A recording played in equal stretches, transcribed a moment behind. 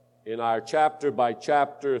in our chapter by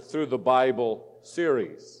chapter through the Bible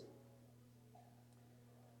series.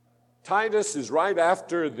 Titus is right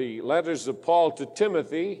after the letters of Paul to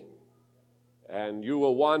Timothy, and you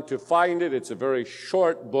will want to find it. It's a very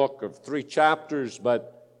short book of 3 chapters,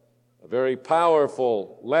 but a very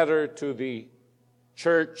powerful letter to the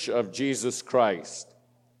Church of Jesus Christ.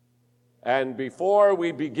 And before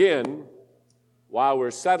we begin, while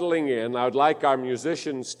we're settling in, I would like our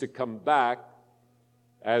musicians to come back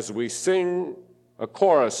as we sing a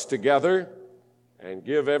chorus together and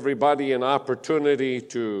give everybody an opportunity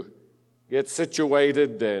to get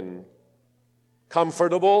situated and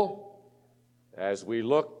comfortable as we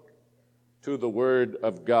look to the Word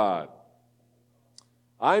of God.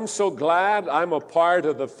 I'm so glad I'm a part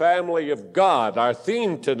of the family of God. Our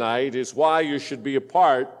theme tonight is why you should be a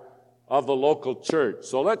part of the local church.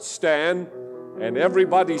 So let's stand and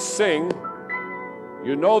everybody sing.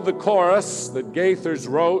 You know the chorus that Gaithers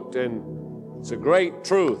wrote, and it's a great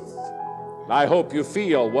truth. I hope you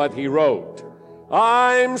feel what he wrote.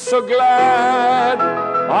 I'm so glad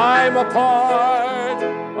I'm a part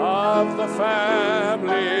of the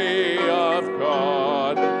family of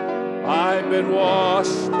God. I've been washed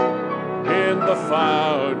in the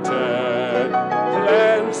fountain,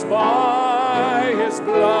 cleansed by His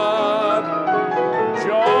blood.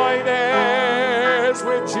 Join heirs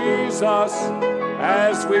with Jesus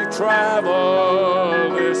as we travel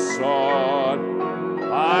this sod.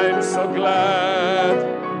 I'm so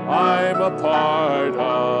glad I'm a part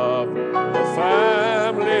of the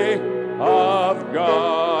family of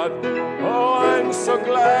God. Oh, I'm so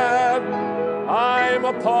glad I'm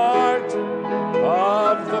a part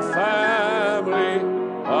of the family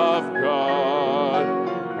of God.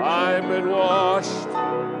 I've been washed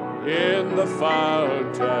in the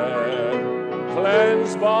fountain,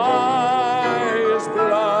 cleansed by His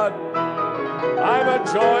blood. I'm a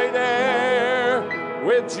joint heir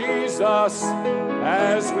with Jesus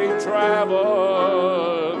as we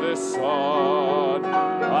travel this sod.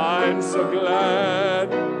 I'm so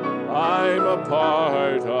glad I'm a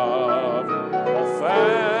part of the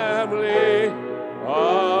family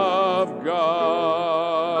of God.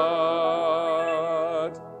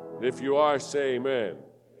 If you are, say amen.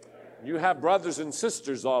 You have brothers and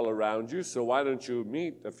sisters all around you, so why don't you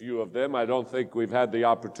meet a few of them? I don't think we've had the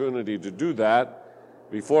opportunity to do that.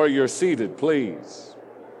 Before you're seated, please.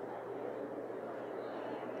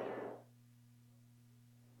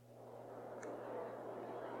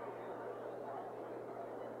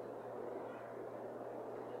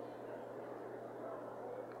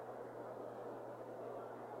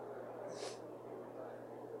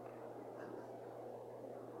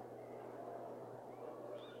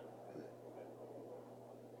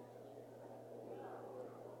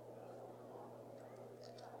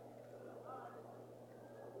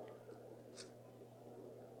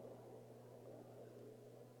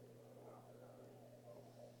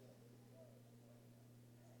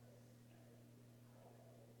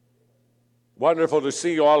 Wonderful to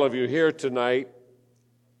see all of you here tonight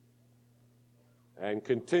and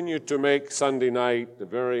continue to make Sunday night a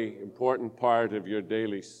very important part of your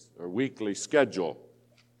daily or weekly schedule.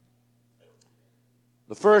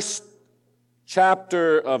 The first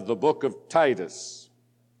chapter of the book of Titus.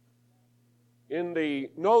 In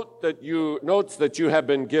the notes that you have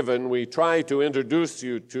been given, we try to introduce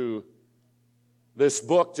you to this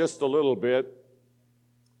book just a little bit.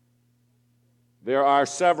 There are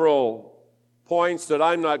several points that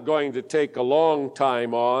I'm not going to take a long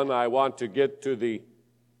time on. I want to get to the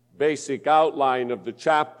basic outline of the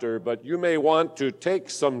chapter, but you may want to take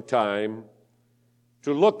some time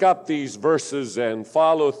to look up these verses and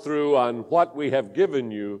follow through on what we have given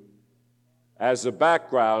you as a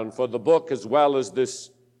background for the book, as well as this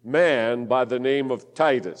man by the name of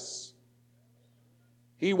Titus.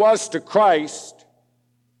 He was to Christ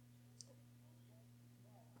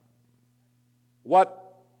what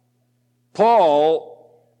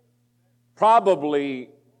Paul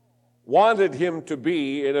probably wanted him to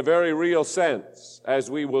be in a very real sense, as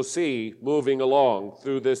we will see moving along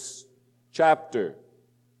through this chapter.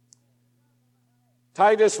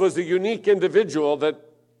 Titus was a unique individual that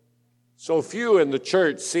so few in the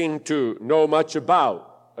church seem to know much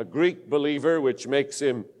about. A Greek believer, which makes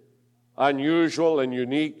him unusual and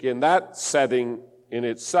unique in that setting in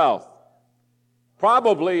itself.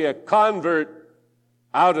 Probably a convert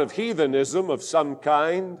out of heathenism of some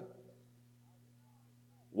kind,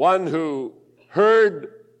 one who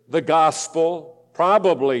heard the gospel,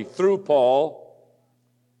 probably through Paul,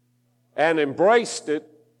 and embraced it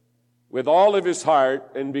with all of his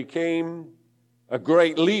heart and became a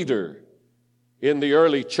great leader in the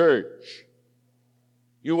early church.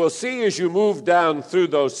 You will see as you move down through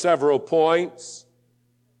those several points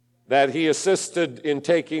that he assisted in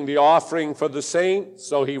taking the offering for the saints,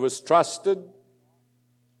 so he was trusted.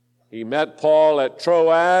 He met Paul at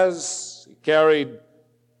Troas. He carried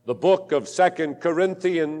the book of 2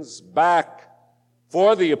 Corinthians back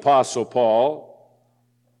for the Apostle Paul.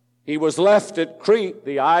 He was left at Crete,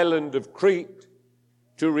 the island of Crete,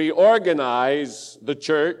 to reorganize the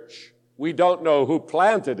church. We don't know who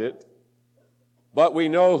planted it, but we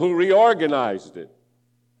know who reorganized it.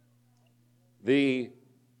 The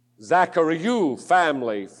Zachariou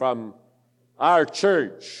family from our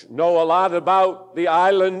church know a lot about the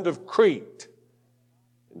island of Crete.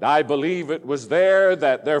 And I believe it was there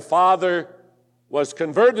that their father was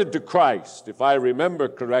converted to Christ, if I remember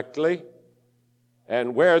correctly,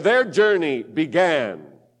 and where their journey began.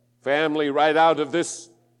 Family right out of this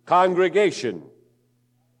congregation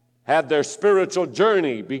had their spiritual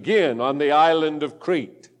journey begin on the island of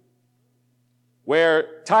Crete,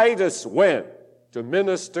 where Titus went to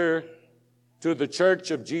minister to the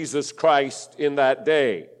church of Jesus Christ in that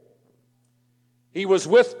day. He was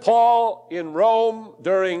with Paul in Rome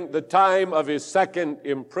during the time of his second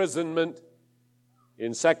imprisonment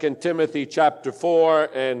in 2 Timothy chapter 4,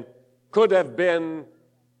 and could have been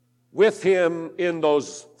with him in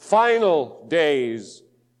those final days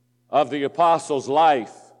of the apostles'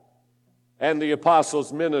 life and the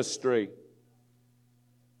apostles' ministry.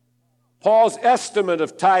 Paul's estimate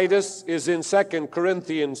of Titus is in 2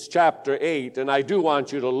 Corinthians chapter 8, and I do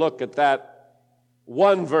want you to look at that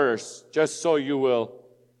one verse just so you will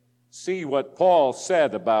see what Paul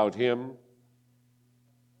said about him.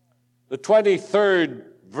 The 23rd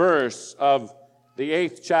verse of the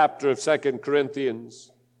 8th chapter of 2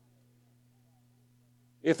 Corinthians.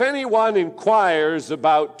 If anyone inquires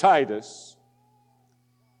about Titus,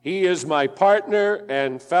 he is my partner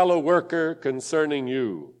and fellow worker concerning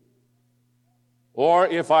you. Or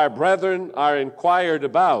if our brethren are inquired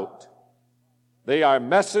about, they are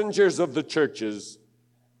messengers of the churches,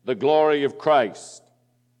 the glory of Christ.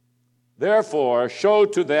 Therefore, show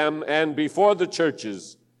to them and before the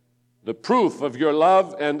churches the proof of your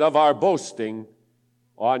love and of our boasting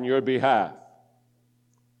on your behalf.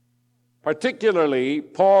 Particularly,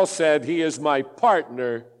 Paul said he is my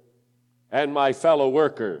partner and my fellow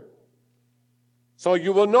worker. So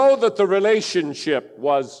you will know that the relationship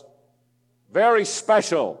was very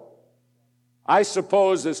special. I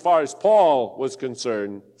suppose, as far as Paul was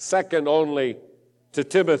concerned, second only to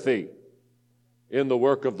Timothy in the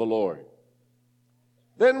work of the Lord.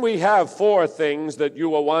 Then we have 4 things that you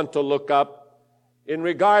will want to look up in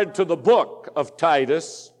regard to the book of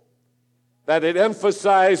Titus, that it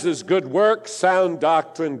emphasizes good works, sound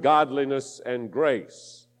doctrine, godliness, and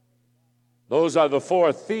grace. Those are the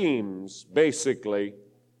 4 themes, basically,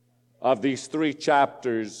 of these 3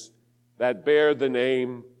 chapters that bear the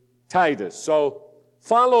name Titus. So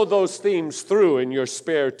follow those themes through in your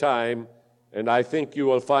spare time, and I think you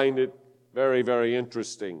will find it very, very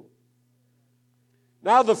interesting.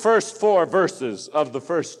 Now the first 4 verses of the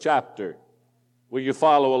first chapter. Will you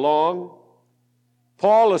follow along?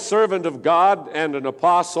 Paul, a servant of God and an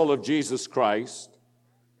apostle of Jesus Christ,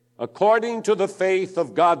 according to the faith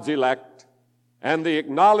of God's elect and the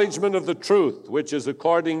acknowledgement of the truth which is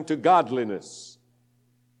according to godliness,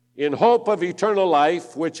 in hope of eternal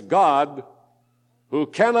life, which God, who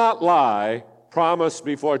cannot lie, promised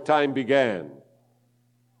before time began.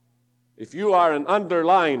 If you are an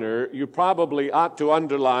underliner, you probably ought to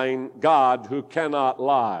underline God, who cannot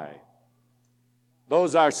lie.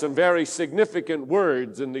 Those are some very significant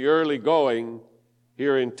words in the early going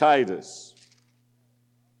here in Titus.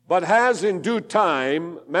 But has in due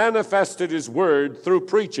time manifested his word through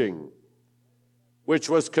preaching, which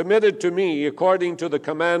was committed to me according to the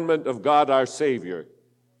commandment of God our Savior,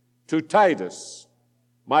 to Titus,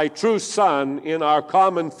 my true son in our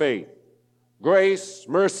common faith, grace,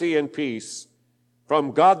 mercy, and peace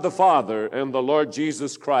from God the Father and the Lord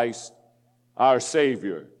Jesus Christ, our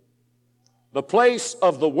Savior. The place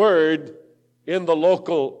of the word in the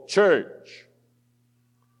local church.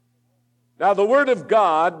 Now, the Word of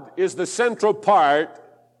God is the central part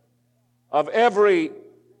of every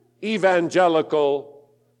evangelical,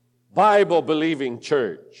 Bible-believing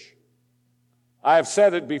church. I have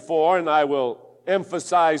said it before, and I will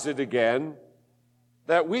emphasize it again,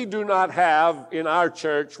 that we do not have in our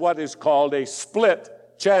church what is called a split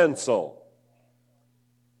chancel.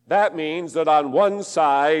 That means that on one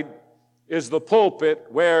side is the pulpit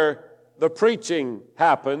where the preaching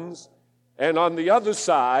happens, and on the other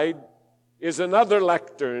side is another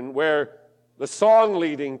lectern where the song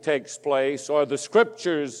leading takes place or the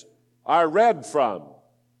scriptures are read from.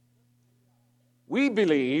 We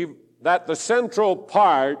believe that the central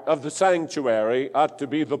part of the sanctuary ought to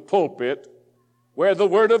be the pulpit where the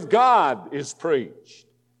Word of God is preached.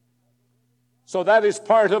 So that is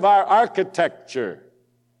part of our architecture,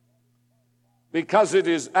 because it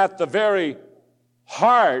is at the very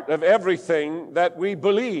heart of everything that we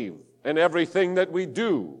believe and everything that we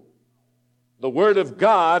do. The Word of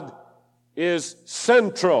God is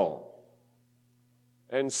central.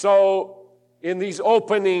 And so in these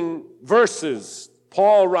opening verses,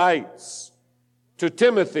 Paul writes to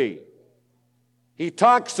Timothy, he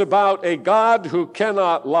talks about a God who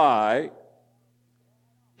cannot lie.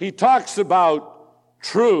 He talks about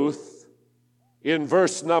truth in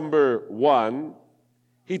verse number 1.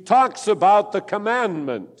 He talks about the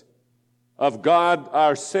commandment of God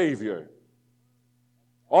our Savior.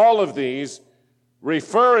 All of these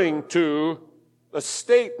referring to the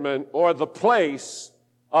statement or the place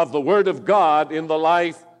of the Word of God in the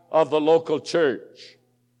life of the local church.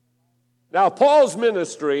 Now, Paul's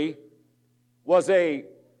ministry was an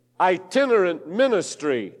itinerant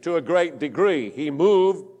ministry to a great degree. He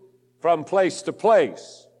moved from place to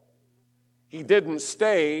place. He didn't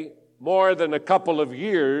stay more than a couple of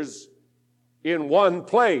years in one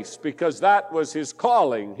place because that was his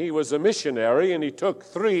calling. He was a missionary and he took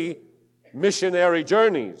 3 missionary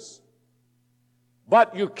journeys.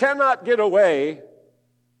 But you cannot get away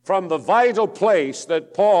from the vital place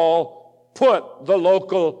that Paul put the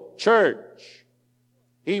local church.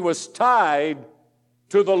 He was tied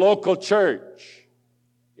to the local church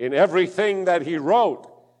in everything that he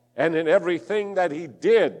wrote and in everything that he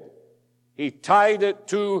did. He tied it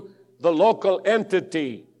to the local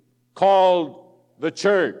entity called the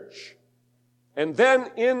church. And then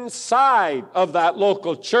inside of that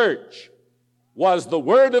local church was the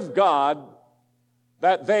Word of God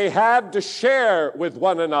that they had to share with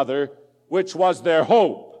one another, which was their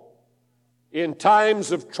hope in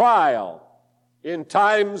times of trial, in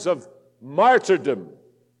times of martyrdom,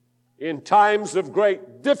 in times of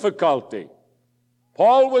great difficulty.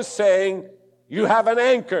 Paul was saying, you have an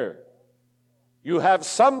anchor. You have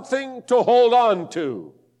something to hold on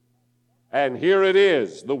to. And here it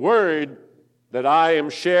is, the Word that I am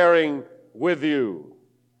sharing with you.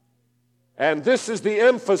 And this is the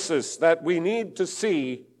emphasis that we need to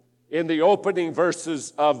see in the opening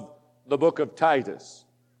verses of the book of Titus.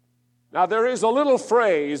 Now, there is a little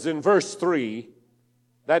phrase in verse 3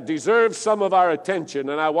 that deserves some of our attention,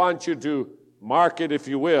 and I want you to mark it if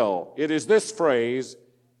you will. It is this phrase,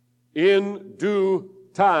 in due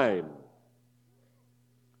time.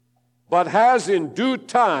 But has in due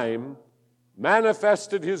time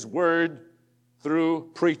manifested his word through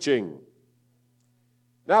preaching.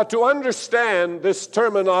 Now, to understand this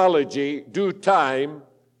terminology, due time,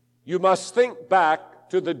 you must think back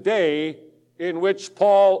to the day in which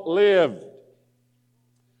Paul lived.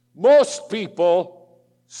 Most people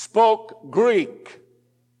spoke Greek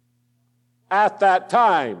at that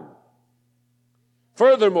time.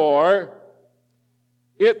 Furthermore,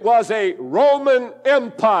 it was a Roman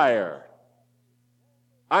Empire.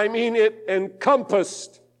 I mean, it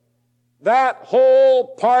encompassed that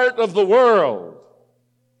whole part of the world.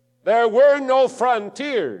 There were no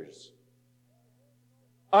frontiers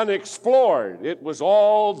unexplored. It was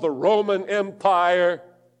all the Roman Empire,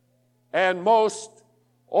 and most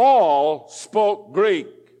all spoke Greek.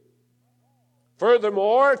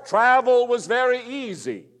 Furthermore, travel was very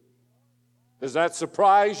easy. Does that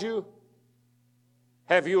surprise you?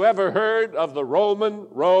 Have you ever heard of the Roman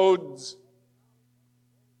roads?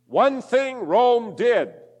 One thing Rome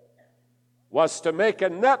did was to make a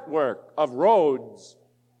network of roads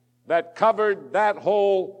that covered that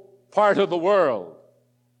whole part of the world.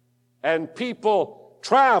 And people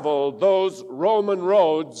traveled those Roman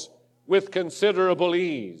roads with considerable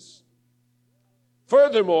ease.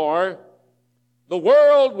 Furthermore, the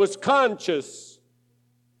world was conscious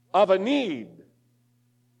of a need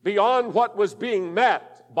beyond what was being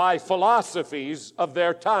met by philosophies of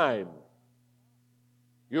their time.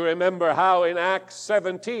 You remember how in Acts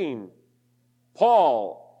 17,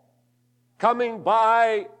 Paul, coming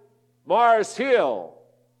by Mars Hill,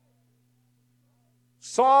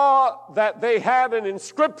 saw that they had an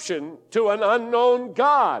inscription to an unknown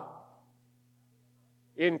God.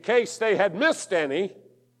 In case they had missed any,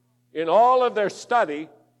 in all of their study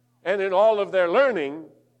and in all of their learning,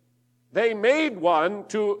 they made one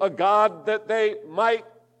to a God that they might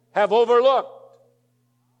have overlooked.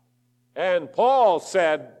 And Paul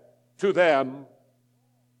said to them,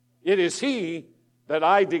 "It is he that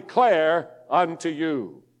I declare unto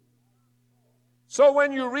you." So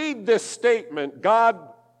when you read this statement,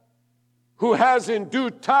 God, who has in due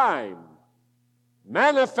time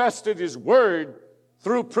manifested his word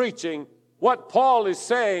through preaching. What Paul is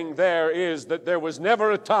saying there is that there was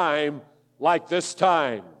never a time like this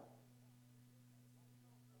time.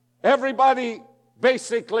 Everybody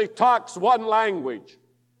basically talks one language.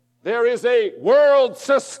 There is a world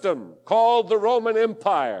system called the Roman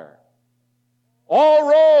Empire. All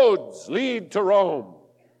roads lead to Rome.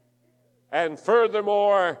 And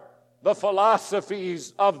furthermore, the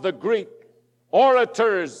philosophies of the Greek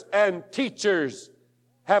orators and teachers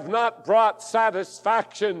have not brought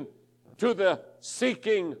satisfaction to the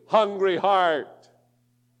seeking, hungry heart.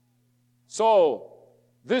 So,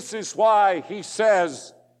 this is why he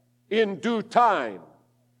says, in due time.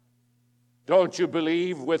 Don't you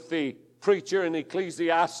believe with the preacher in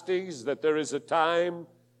Ecclesiastes that there is a time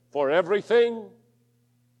for everything?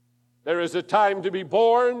 There is a time to be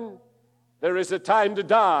born. There is a time to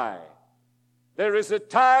die. There is a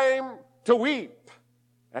time to weep.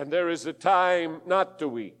 And there is a time not to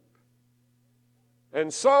weep.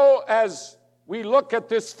 And so as we look at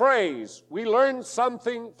this phrase, we learn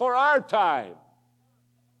something for our time.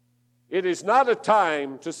 It is not a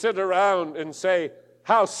time to sit around and say,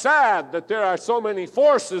 how sad that there are so many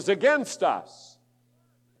forces against us.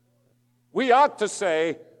 We ought to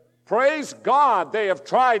say, praise God, they have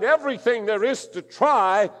tried everything there is to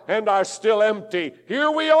try and are still empty. Here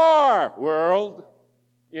we are, world,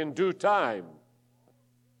 in due time.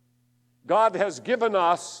 God has given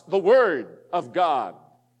us the Word of God.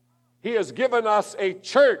 He has given us a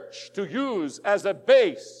church to use as a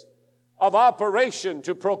base of operation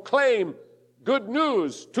to proclaim good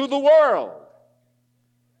news to the world.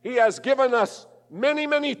 He has given us many,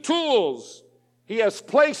 many tools. He has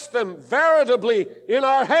placed them veritably in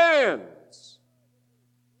our hands.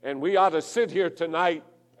 And we ought to sit here tonight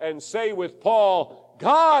and say with Paul,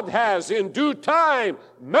 God has in due time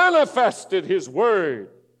manifested His Word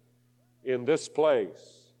in this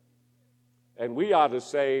place. And we ought to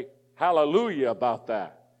say hallelujah about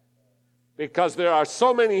that. Because there are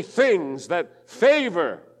so many things that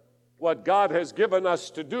favor what God has given us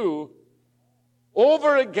to do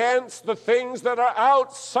over against the things that are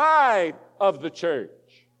outside of the church.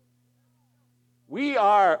 We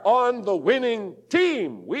are on the winning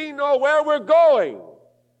team. We know where we're going.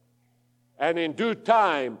 And in due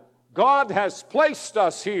time, God has placed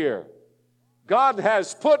us here. God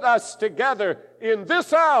has put us together in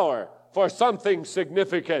this hour for something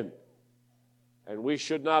significant. And we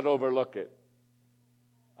should not overlook it.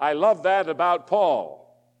 I love that about Paul.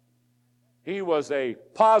 He was a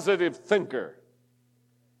positive thinker.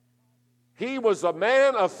 He was a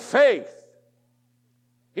man of faith.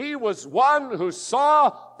 He was one who saw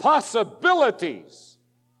possibilities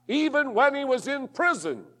even when he was in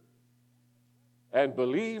prison and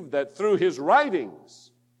believed that through his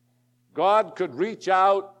writings, God could reach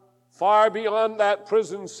out far beyond that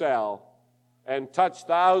prison cell and touch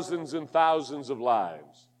thousands and thousands of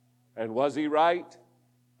lives. And was he right?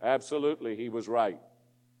 Absolutely, he was right.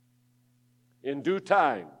 In due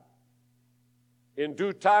time,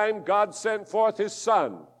 God sent forth His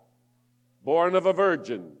Son, born of a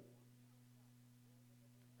virgin.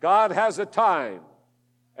 God has a time,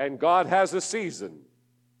 and God has a season.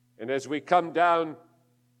 And as we come down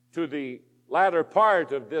to the latter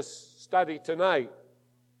part of this study tonight,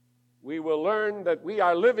 we will learn that we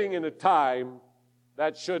are living in a time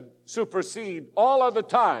that should supersede all other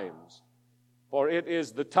times, for it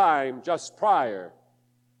is the time just prior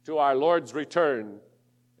to our Lord's return.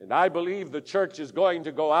 And I believe the church is going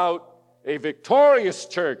to go out a victorious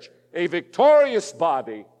church, a victorious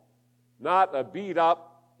body, not a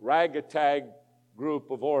beat-up, ragtag group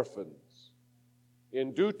of orphans.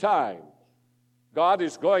 In due time, God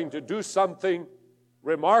is going to do something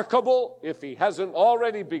remarkable if He hasn't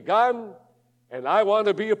already begun, and I want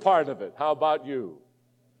to be a part of it. How about you?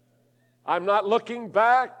 I'm not looking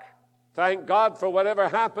back. Thank God for whatever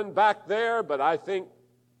happened back there, but I think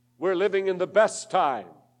we're living in the best time.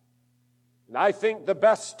 And I think the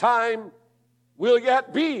best time will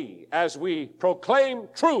yet be as we proclaim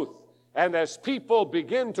truth and as people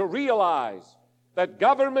begin to realize that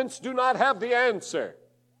governments do not have the answer.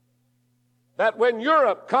 That when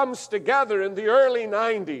Europe comes together in the early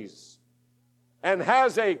 90s and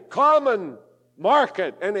has a common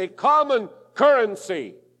market and a common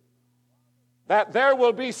currency, that there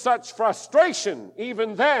will be such frustration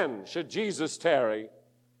even then, should Jesus tarry,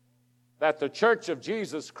 that the Church of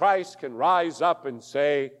Jesus Christ can rise up and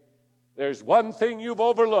say, there's one thing you've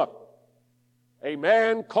overlooked. A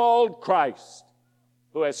man called Christ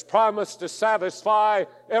who has promised to satisfy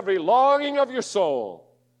every longing of your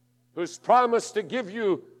soul, who's promised to give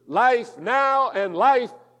you life now and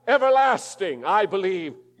life everlasting. I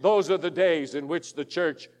believe Those are the days in which the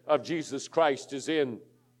church of Jesus Christ is in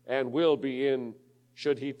and will be in,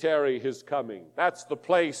 should he tarry his coming. That's the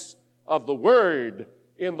place of the Word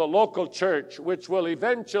in the local church, which will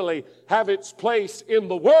eventually have its place in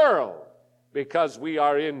the world, because we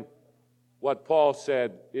are in what Paul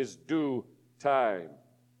said is due time.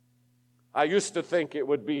 I used to think it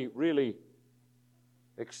would be really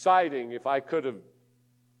exciting if I could have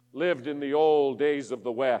lived in the old days of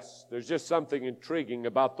the West. There's just something intriguing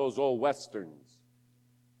about those old Westerns.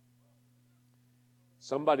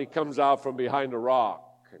 Somebody comes out from behind a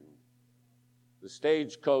rock, and the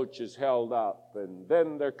stagecoach is held up, and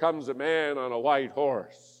then there comes a man on a white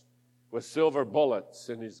horse with silver bullets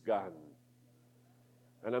in his gun,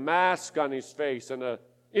 and a mask on his face, and an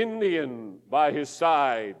Indian by his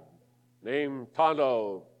side named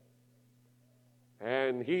Tonto.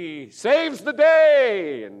 And he saves the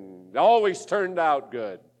day, and always turned out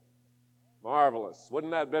good. Marvelous.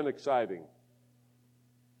 Wouldn't that have been exciting?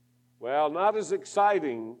 Well, not as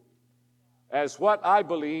exciting as what I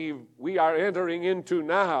believe we are entering into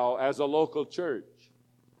now as a local church.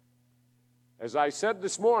 As I said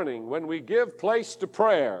this morning, when we give place to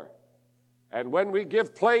prayer, and when we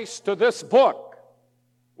give place to this book,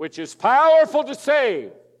 which is powerful to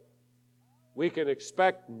save, we can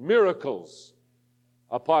expect miracles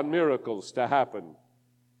upon miracles to happen.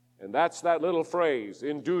 And that's that little phrase,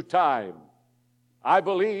 in due time. I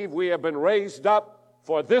believe we have been raised up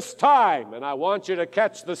for this time, and I want you to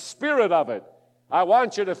catch the spirit of it. I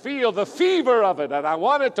want you to feel the fever of it, and I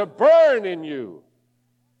want it to burn in you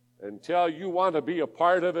until you want to be a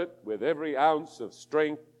part of it with every ounce of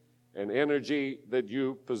strength and energy that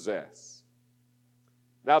you possess.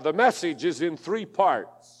 Now, the message is in 3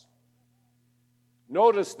 parts.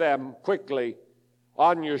 Notice them quickly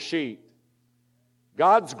on your sheet.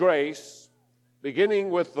 God's grace, beginning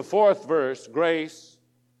with the 4th verse, grace,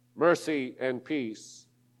 mercy, and peace.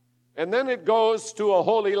 And then it goes to a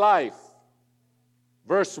holy life.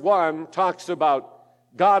 Verse 1 talks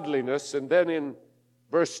about godliness, and then in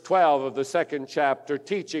verse 12 of the 2nd chapter,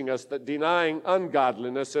 teaching us that denying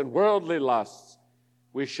ungodliness and worldly lusts,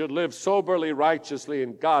 we should live soberly, righteously,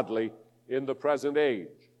 and godly in the present age.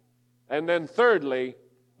 And then thirdly,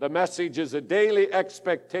 the message is a daily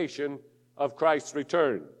expectation of Christ's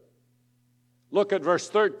return. Look at verse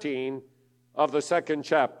 13 of the 2nd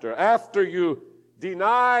chapter. After you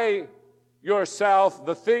deny yourself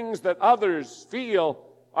the things that others feel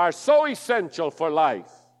are so essential for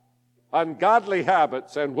life, ungodly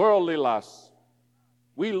habits and worldly lusts,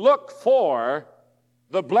 we look for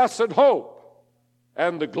the blessed hope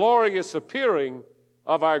and the glorious appearing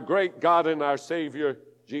of our great God and our Savior,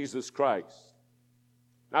 Jesus Christ.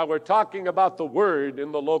 Now, we're talking about the Word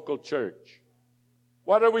in the local church.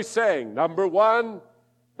 What are we saying? Number 1,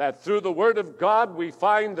 that through the Word of God we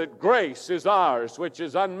find that grace is ours, which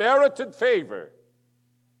is unmerited favor.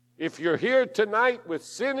 If you're here tonight with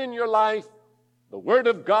sin in your life, the Word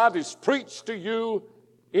of God is preached to you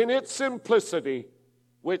in its simplicity,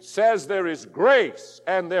 which says there is grace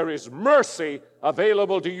and there is mercy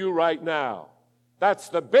available to you right now. That's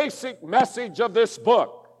the basic message of this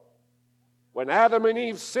book. When Adam and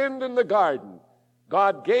Eve sinned in the garden,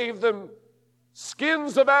 God gave them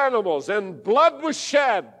skins of animals, and blood was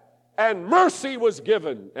shed, and mercy was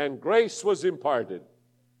given, and grace was imparted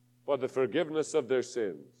for the forgiveness of their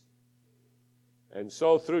sins. And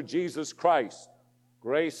so through Jesus Christ,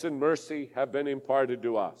 grace and mercy have been imparted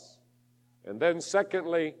to us. And then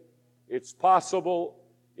secondly, it's possible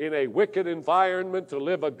in a wicked environment to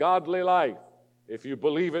live a godly life. If you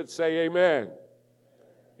believe it, say amen.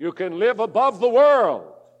 You can live above the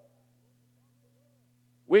world.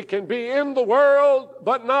 We can be in the world,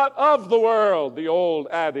 but not of the world, the old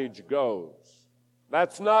adage goes.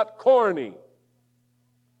 That's not corny.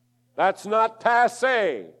 That's not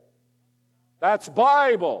passé. That's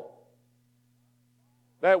Bible.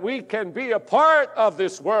 That we can be a part of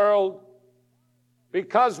this world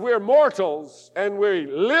because we're mortals and we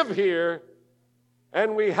live here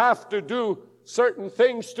and we have to do certain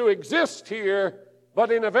things to exist here. But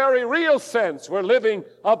in a very real sense, we're living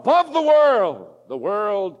above the world. The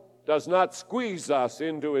world does not squeeze us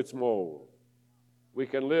into its mold. We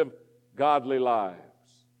can live godly lives.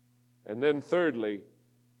 And then thirdly,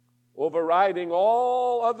 overriding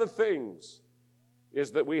all other things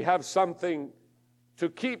is that we have something to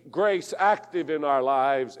keep grace active in our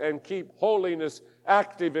lives and keep holiness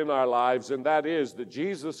active in our lives, and that is that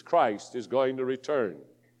Jesus Christ is going to return.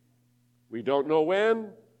 We don't know when,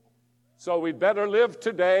 so we'd better live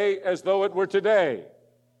today as though it were today.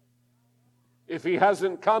 If he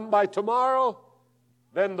hasn't come by tomorrow,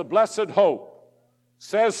 then the blessed hope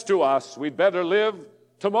says to us we'd better live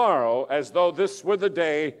tomorrow as though this were the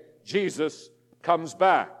day Jesus comes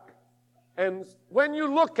back. And when you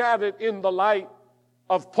look at it in the light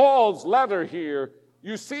of Paul's letter here,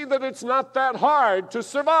 you see that it's not that hard to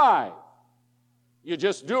survive. You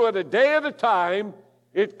just do it a day at a time.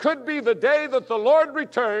 It could be the day that the Lord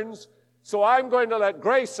returns, so I'm going to let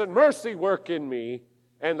grace and mercy work in me,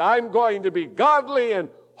 and I'm going to be godly and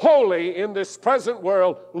holy in this present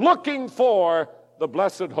world, looking for the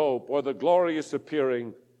blessed hope or the glorious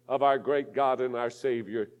appearing of our great God and our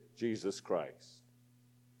Savior, Jesus Christ.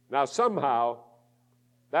 Now, somehow,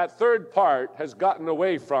 that third part has gotten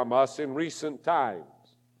away from us in recent times.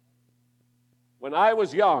 When I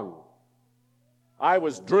was young, I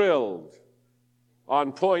was drilled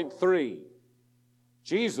on point 3.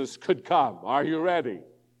 Jesus could come. Are you ready?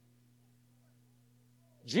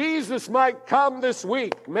 Jesus might come this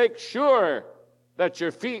week. Make sure that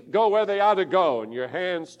your feet go where they ought to go, and your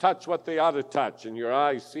hands touch what they ought to touch, and your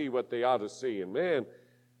eyes see what they ought to see. And man,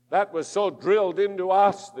 that was so drilled into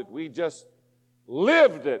us that we just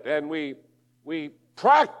lived it, and we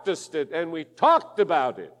practiced it, and we talked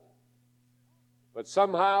about it. But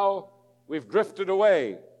somehow we've drifted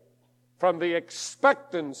away from the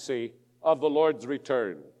expectancy of the Lord's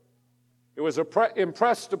return. It was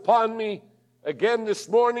impressed upon me again this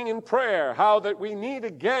morning in prayer how that we need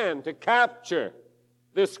again to capture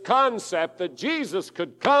this concept that Jesus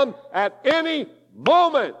could come at any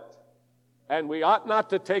moment, and we ought not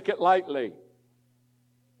to take it lightly.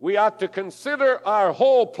 We ought to consider our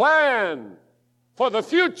whole plan for the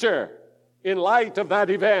future in light of that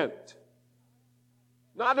event.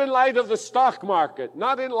 Not in light of the stock market,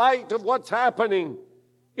 not in light of what's happening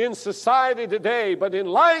in society today, but in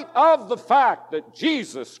light of the fact that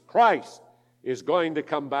Jesus Christ is going to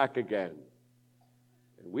come back again.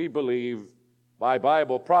 And we believe by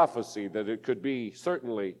Bible prophecy that it could be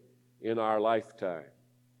certainly in our lifetime.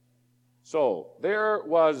 So there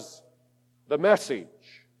was the message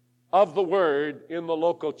of the Word in the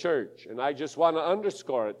local church, and I just want to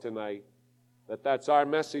underscore it tonight that that's our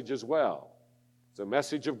message as well. It's a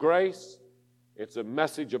message of grace, it's a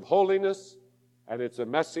message of holiness, and it's a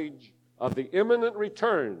message of the imminent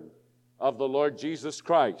return of the Lord Jesus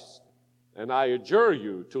Christ. And I adjure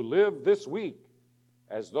you to live this week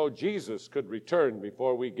as though Jesus could return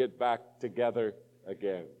before we get back together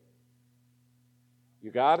again.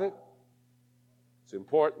 You got it? It's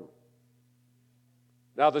important.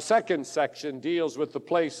 Now, the second section deals with the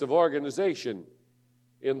place of organization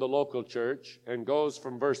in the local church and goes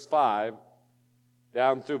from verse 5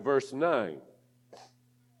 down through verse 9.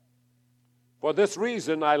 For this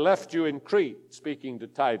reason I left you in Crete, speaking to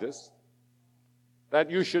Titus, that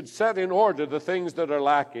you should set in order the things that are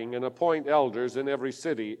lacking and appoint elders in every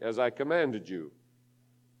city as I commanded you.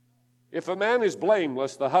 If a man is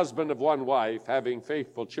blameless, the husband of one wife, having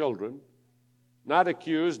faithful children, not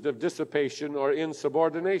accused of dissipation or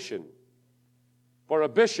insubordination. For a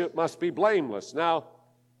bishop must be blameless. Now,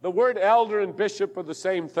 the word elder and bishop are the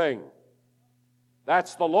same thing.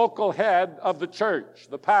 That's the local head of the church,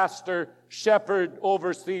 the pastor, shepherd,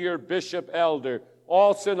 overseer, bishop, elder,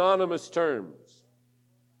 all synonymous terms.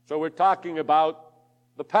 So we're talking about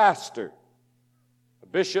the pastor. A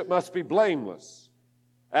bishop must be blameless,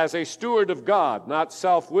 as a steward of God, not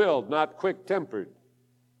self-willed, not quick-tempered,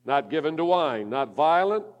 not given to wine, not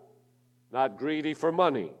violent, not greedy for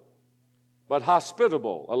money, but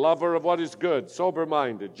hospitable, a lover of what is good,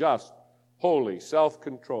 sober-minded, just, holy,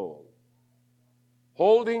 self-controlled,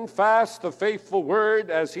 holding fast the faithful word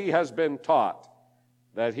as he has been taught,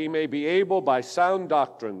 that he may be able by sound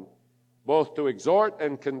doctrine both to exhort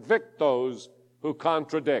and convict those who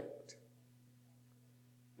contradict.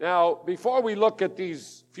 Now, before we look at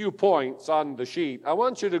these few points on the sheet, I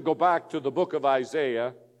want you to go back to the book of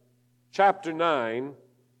Isaiah, chapter 9,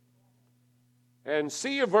 and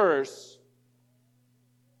see a verse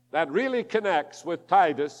that really connects with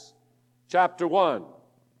Titus chapter 1.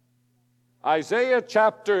 Isaiah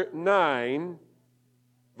chapter 9,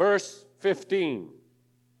 verse 15.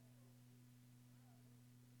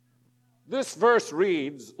 This verse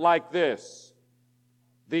reads like this: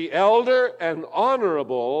 the elder and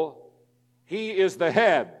honorable, he is the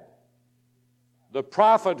head. The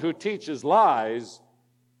prophet who teaches lies,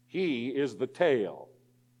 he is the tail.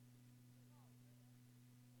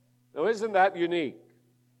 Now, isn't that unique?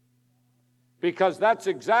 Because that's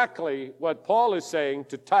exactly what Paul is saying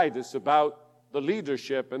to Titus about the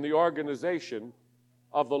leadership and the organization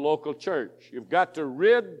of the local church. You've got to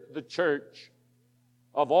rid the church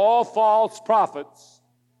of all false prophets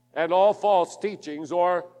and all false teachings,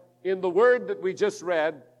 or in the word that we just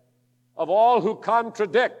read, of all who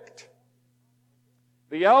contradict.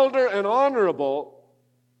 The elder and honorable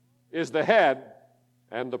is the head,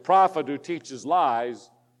 and the prophet who teaches lies,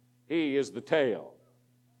 he is the tail.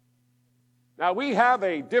 Now, we have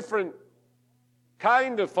a different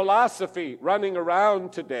kind of philosophy running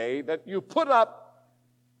around today that you put up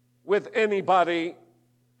with anybody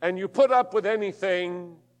and you put up with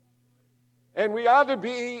anything, and we ought to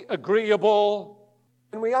be agreeable,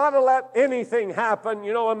 and we ought to let anything happen.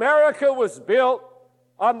 You know, America was built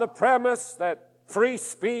on the premise that free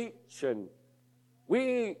speech, and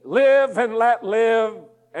we live and let live,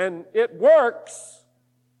 and it works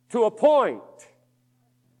to a point.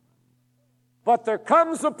 But there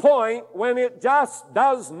comes a point when it just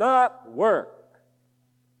does not work.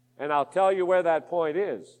 And I'll tell you where that point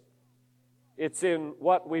is. It's in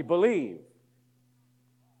what we believe.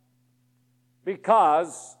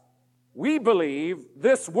 Because we believe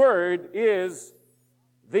this word is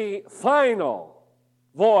the final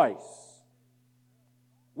voice.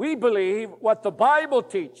 We believe what the Bible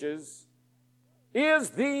teaches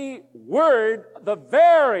is the word, the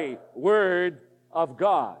very word of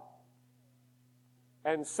God.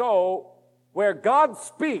 And so, where God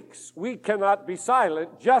speaks, we cannot be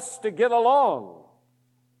silent just to get along,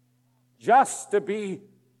 just to be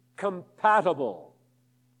compatible.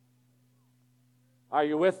 Are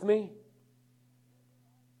you with me?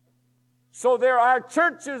 So there are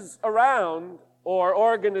churches around, or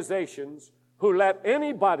organizations, who let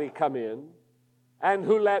anybody come in and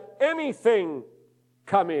who let anything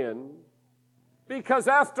come in, because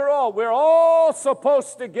after all, we're all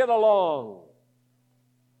supposed to get along.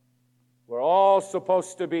 We're all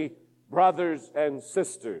supposed to be brothers and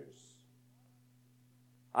sisters.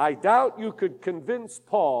 I doubt you could convince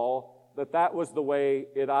Paul that that was the way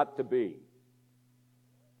it ought to be.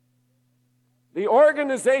 The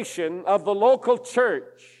organization of the local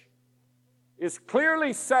church is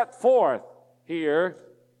clearly set forth here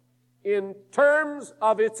in terms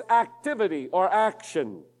of its activity or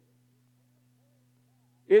action.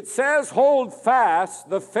 It says, "Hold fast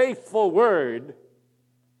the faithful word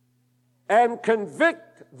and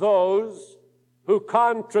convict those who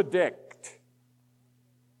contradict."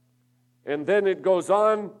 And then it goes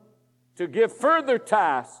on to give further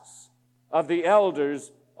tasks of the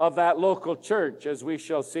elders of that local church, as we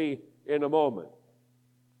shall see in a moment.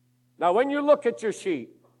 Now, when you look at your sheet,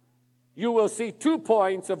 you will see 2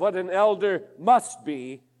 points of what an elder must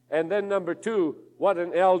be, and then number 2, what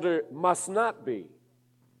an elder must not be.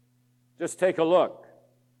 Just take a look.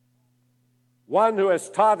 One who has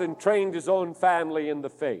taught and trained his own family in the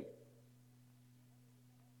faith.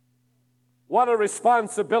 What a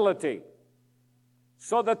responsibility,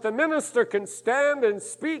 so that the minister can stand and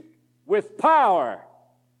speak with power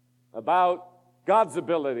about God's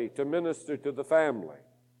ability to minister to the family.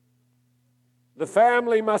 The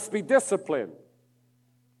family must be disciplined.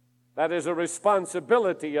 That is a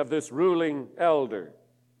responsibility of this ruling elder.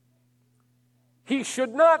 He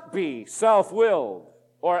should not be self-willed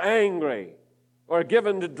or angry or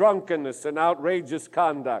given to drunkenness and outrageous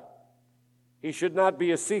conduct. He should not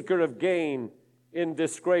be a seeker of gain in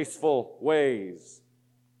disgraceful ways.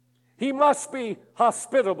 He must be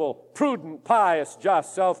hospitable, prudent, pious,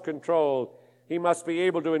 just, self-controlled. He must be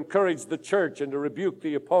able to encourage the church and to rebuke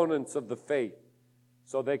the opponents of the faith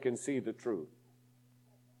so they can see the truth.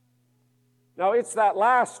 Now, it's that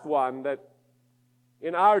last one that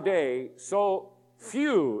in our day, so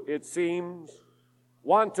few, it seems,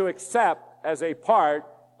 want to accept as a part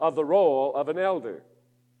of the role of an elder.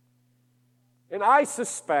 And I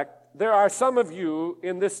suspect there are some of you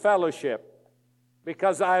in this fellowship,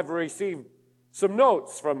 because I've received some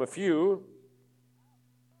notes from a few,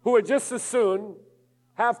 who would just as soon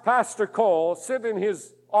have Pastor Cole sit in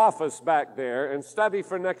his office back there and study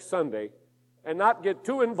for next Sunday and not get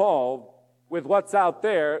too involved with what's out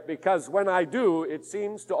there, because when I do, it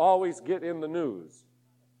seems to always get in the news.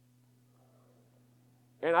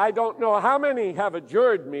 And I don't know how many have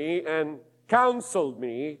adjured me and counseled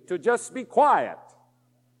me to just be quiet,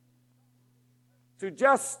 to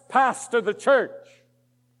just pastor the church.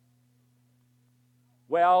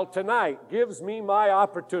 Well, tonight gives me my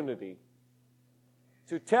opportunity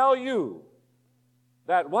to tell you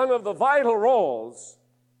that one of the vital roles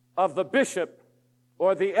of the bishop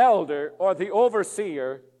or the elder or the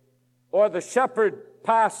overseer or the shepherd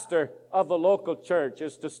pastor of the local church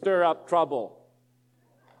is to stir up trouble.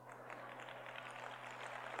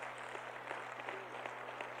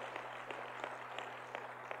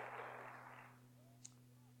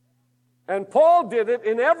 And Paul did it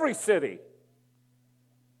in every city.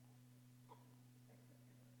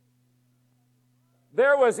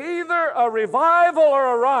 There was either a revival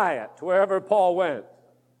or a riot wherever Paul went.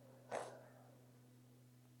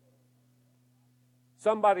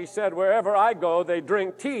 Somebody said, wherever I go, they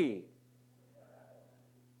drink tea.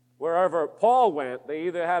 Wherever Paul went, they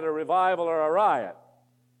either had a revival or a riot.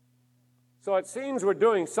 So it seems we're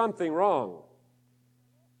doing something wrong.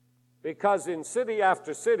 Because in city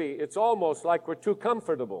after city, it's almost like we're too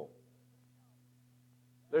comfortable.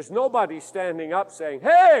 There's nobody standing up saying,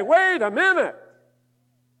 hey, wait a minute.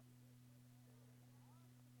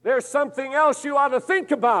 There's something else you ought to think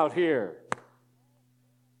about here.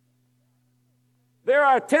 There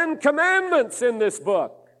are 10 commandments in this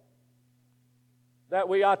book that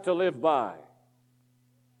we ought to live by.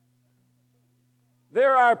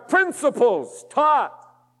 There are principles taught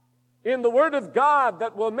in the Word of God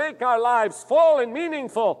that will make our lives full and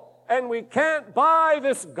meaningful, and we can't buy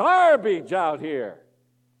this garbage out here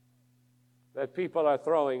that people are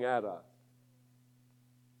throwing at us.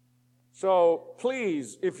 So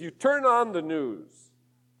please, if you turn on the news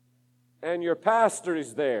and your pastor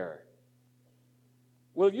is there,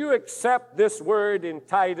 will you accept this word in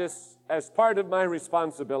Titus as part of my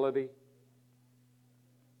responsibility?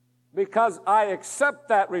 Because I accept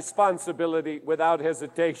that responsibility without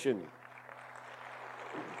hesitation.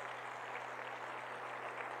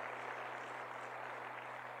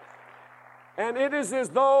 And it is as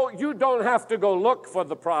though you don't have to go look for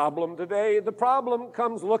the problem today. The problem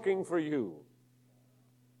comes looking for you.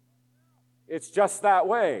 It's just that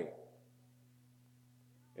way.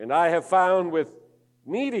 And I have found with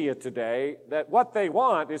media today that what they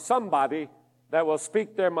want is somebody that will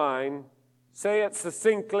speak their mind, say it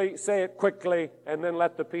succinctly, say it quickly, and then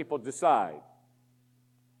let the people decide.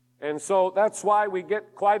 And so that's why we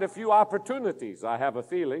get quite a few opportunities, I have a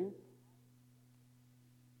feeling.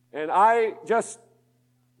 And I just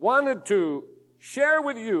wanted to share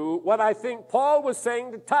with you what I think Paul was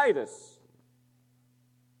saying to Titus.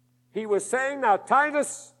 He was saying, now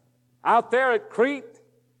Titus, out there at Crete,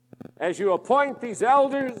 as you appoint these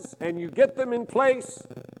elders and you get them in place,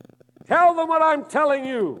 tell them what I'm telling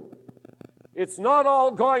you. It's not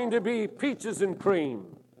all going to be peaches and cream.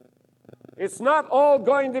 It's not all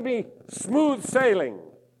going to be smooth sailing.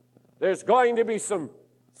 There's going to be some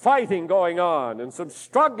fighting going on and some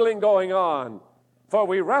struggling going on. For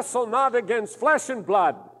we wrestle not against flesh and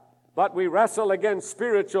blood, but we wrestle against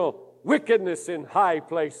spiritual wickedness in high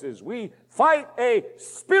places. We fight a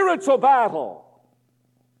spiritual battle.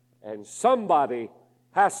 And somebody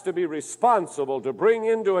has to be responsible to bring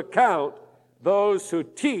into account those who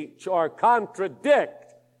teach or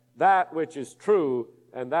contradict that which is true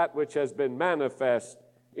and that which has been manifest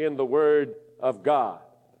in the Word of God.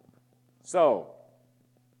 So,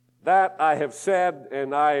 that I have said,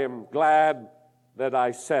 and I am glad that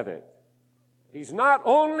I said it. He's not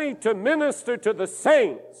only to minister to the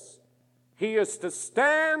saints, he is to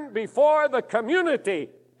stand before the community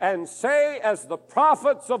and say, as the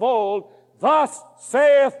prophets of old, thus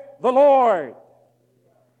saith the Lord.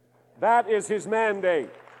 That is his mandate.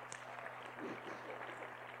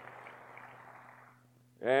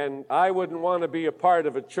 And I wouldn't want to be a part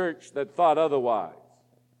of a church that thought otherwise.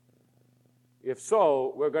 If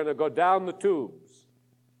so, we're going to go down the tubes,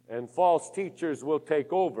 and false teachers will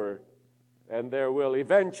take over, and there will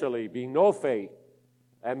eventually be no faith,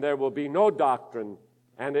 and there will be no doctrine,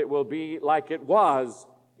 and it will be like it was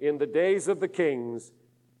in the days of the kings.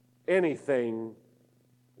 Anything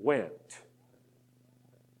went.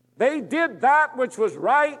 They did that which was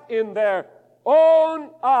right in their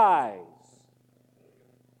own eyes.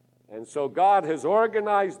 And so God has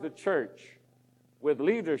organized the church with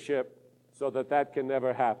leadership so that that can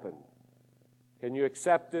never happen. Can you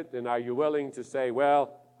accept it? And are you willing to say,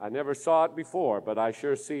 well, I never saw it before, but I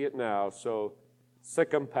sure see it now, so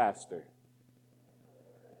sic 'em, Pastor.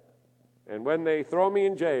 And when they throw me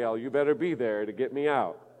in jail, you better be there to get me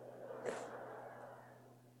out.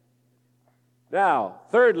 Now,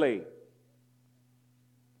 thirdly,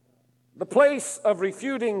 the place of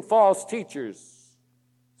refuting false teachers.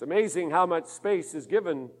 It's amazing how much space is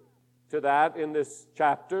given to that in this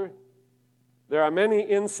chapter. There are many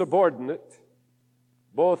insubordinate,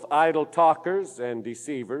 both idle talkers and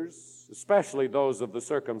deceivers, especially those of the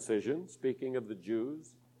circumcision, speaking of the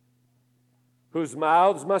Jews, whose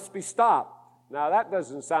mouths must be stopped. Now, that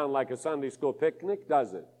doesn't sound like a Sunday school picnic,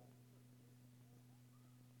 does it?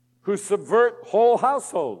 Who subvert whole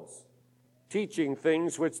households, teaching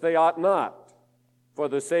things which they ought not, for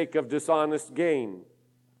the sake of dishonest gain.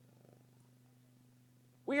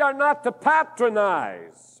 We are not to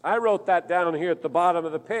patronize. I wrote that down here at the bottom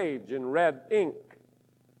of the page in red ink.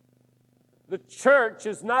 The church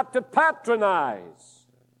is not to patronize.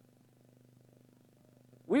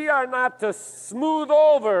 We are not to smooth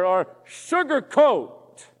over or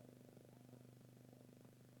sugarcoat.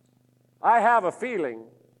 I have a feeling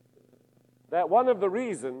that one of the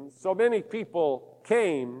reasons so many people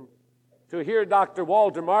came to hear Dr.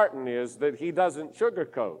 Walter Martin is that he doesn't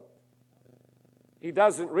sugarcoat. He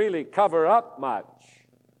doesn't really cover up much.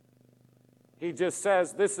 He just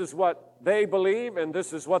says this is what they believe and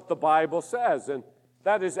this is what the Bible says. And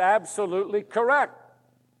that is absolutely correct.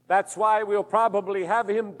 That's why we'll probably have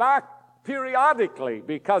him back periodically,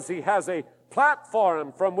 because he has a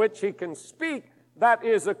platform from which he can speak that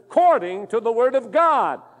is according to the Word of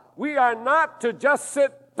God. We are not to just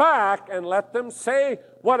sit back and let them say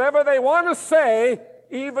whatever they want to say,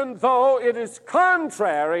 even though it is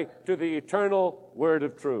contrary to the eternal Word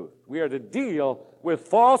of truth. We are to deal with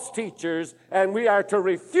false teachers, and we are to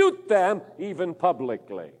refute them even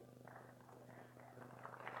publicly.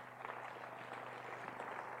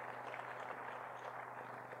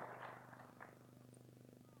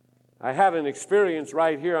 I had an experience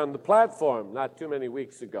right here on the platform not too many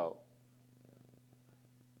weeks ago.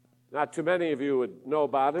 Not too many of you would know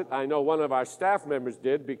about it. I know one of our staff members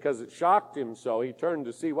did because it shocked him so. He turned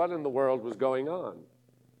to see what in the world was going on.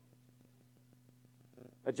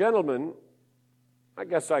 A gentleman, I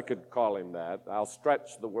guess I could call him that. I'll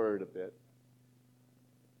stretch the word a bit.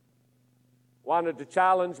 Wanted to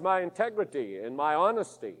challenge my integrity and my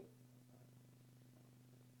honesty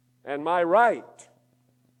and my right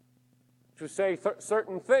to say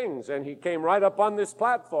certain things. And he came right up on this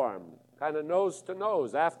platform, kind of nose to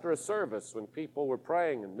nose, after a service when people were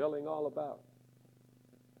praying and milling all about.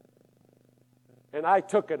 And I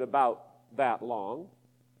took it about that long,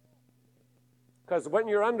 because when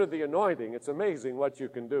you're under the anointing, it's amazing what you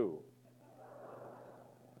can do.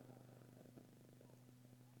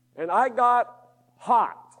 And I got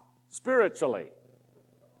hot spiritually.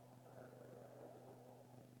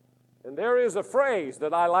 And there is a phrase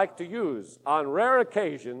that I like to use on rare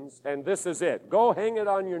occasions, and this is it. Go hang it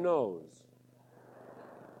on your nose.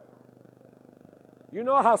 You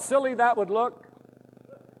know how silly that would look?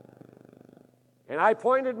 And I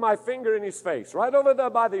pointed my finger in his face, right over there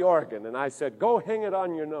by the organ, and I said, go hang it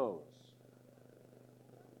on your nose.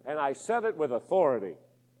 And I said it with authority.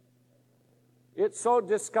 It so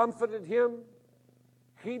discomfited him,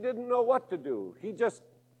 he didn't know what to do. He just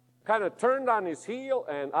kind of turned on his heel,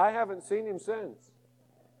 and I haven't seen him since.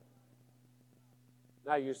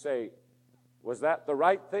 Now you say, was that the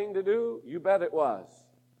right thing to do? You bet it was.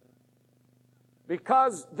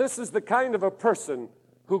 Because this is the kind of a person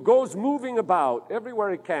who goes moving about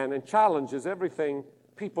everywhere he can and challenges everything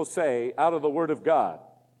people say out of the Word of God.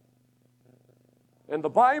 And the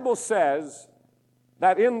Bible says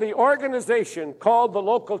that in the organization called the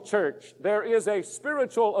local church, there is a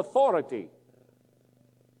spiritual authority.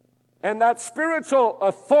 And that spiritual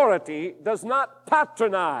authority does not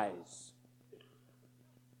patronize.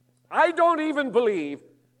 I don't even believe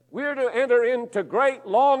we're to enter into great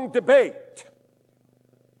long debate.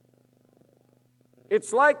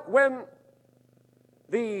 It's like when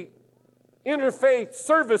the Interfaith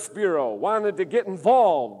Service Bureau wanted to get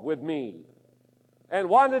involved with me and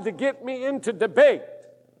wanted to get me into debate.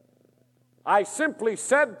 I simply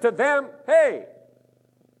said to them, hey,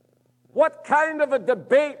 what kind of a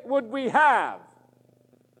debate would we have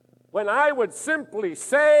when I would simply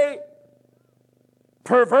say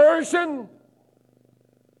perversion,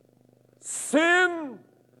 sin,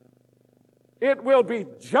 it will be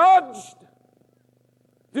judged,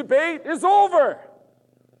 debate is over.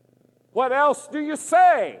 What else do you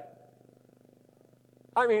say?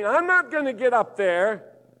 I mean, I'm not going to get up there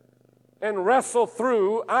and wrestle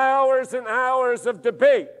through hours and hours of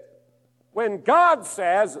debate when God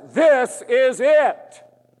says, this is it.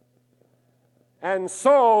 And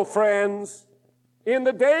so, friends, in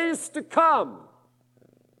the days to come,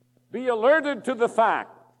 be alerted to the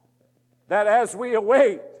fact that as we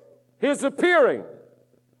await His appearing,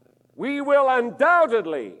 we will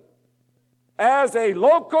undoubtedly, as a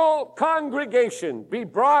local congregation, be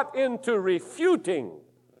brought into refuting,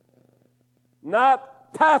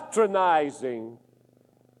 not patronizing,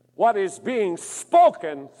 what is being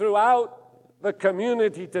spoken throughout the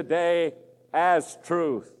community today as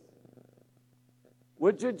truth.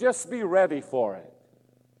 Would you just be ready for it?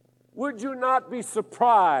 Would you not be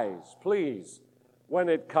surprised, please, when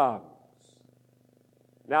it comes?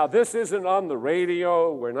 Now, this isn't on the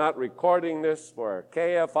radio. We're not recording this for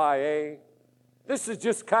KFIA. This is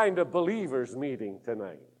just kind of believers meeting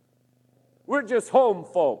tonight. We're just home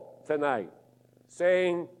folk tonight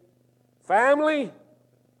saying, family,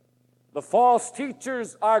 the false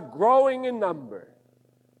teachers are growing in number.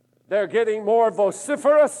 They're getting more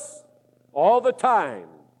vociferous all the time,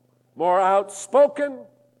 more outspoken,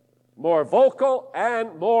 more vocal,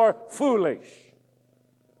 and more foolish.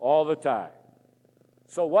 all the time.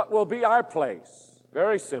 So what will be our place?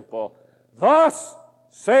 Very simple. Thus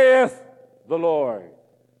saith the Lord.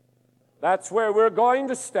 That's where we're going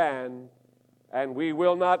to stand, and we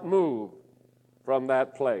will not move from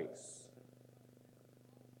that place.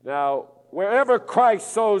 Now, wherever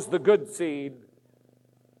Christ sows the good seed,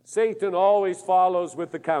 Satan always follows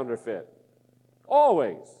with the counterfeit.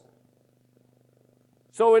 Always.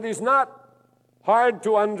 So it is not hard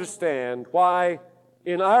to understand why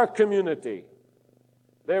in our community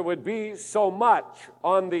there would be so much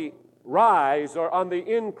on the rise or on the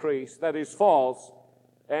increase that is false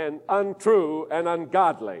and untrue and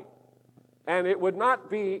ungodly. And it would not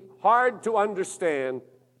be hard to understand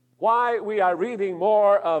why we are reading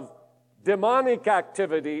more of demonic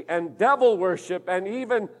activity and devil worship and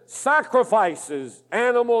even sacrifices,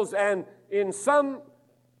 animals, and in some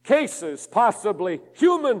cases, possibly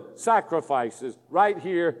human sacrifices right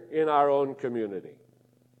here in our own community.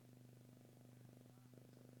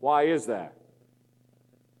 Why is that?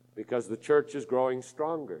 Because the church is growing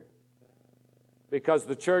stronger. Because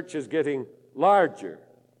the church is getting larger.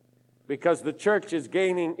 Because the church is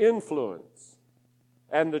gaining influence.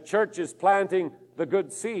 And the church is planting the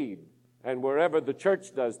good seed. And wherever the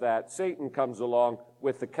church does that, Satan comes along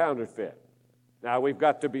with the counterfeit. Now we've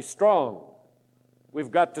got to be strong.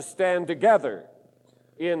 We've got to stand together.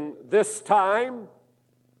 In this time,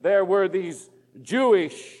 there were these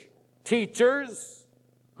Jewish teachers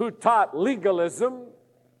who taught legalism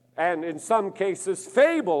and in some cases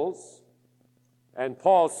fables. And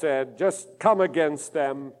Paul said, just come against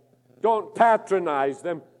them. Don't patronize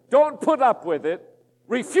them. Don't put up with it.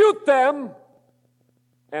 Refute them.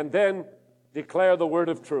 And then declare the word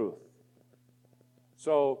of truth.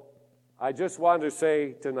 So I just want to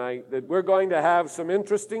say tonight that we're going to have some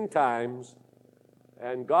interesting times,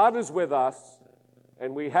 and God is with us,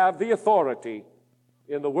 and we have the authority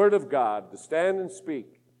in the Word of God to stand and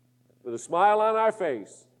speak with a smile on our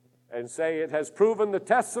face and say it has proven the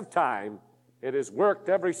tests of time. It has worked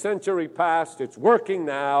every century past. It's working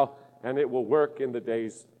now, and it will work in the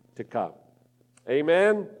days to come.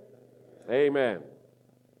 Amen? Amen.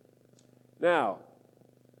 Now,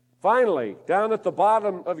 finally, down at the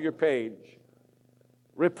bottom of your page,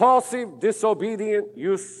 repulsive, disobedient,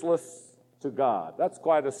 useless to God. That's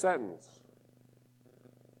quite a sentence.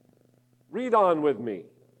 Read on with me.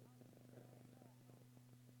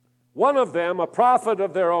 One of them, a prophet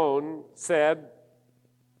of their own, said,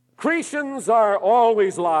 Cretians are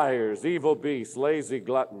always liars, evil beasts, lazy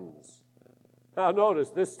gluttons. Now notice,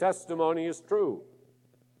 this testimony is true.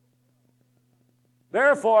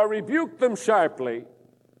 Therefore, rebuke them sharply,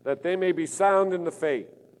 that they may be sound in the faith.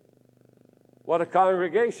 What a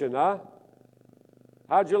congregation, huh?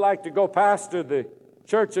 How'd you like to go pastor the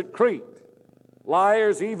church at Crete?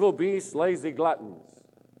 Liars, evil beasts, lazy gluttons.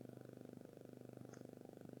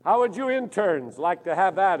 How would you interns like to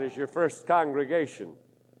have that as your first congregation?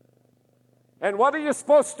 And what are you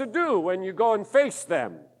supposed to do when you go and face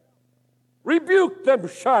them? Rebuke them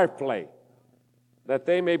sharply, that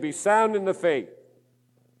they may be sound in the faith,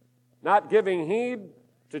 not giving heed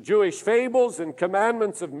to Jewish fables and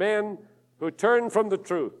commandments of men who turn from the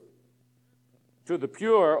truth. To the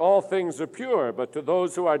pure, all things are pure, but to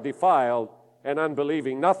those who are defiled and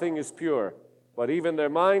unbelieving, nothing is pure. But even their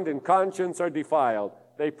mind and conscience are defiled.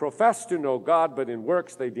 They profess to know God, but in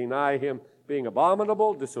works they deny Him, being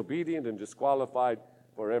abominable, disobedient, and disqualified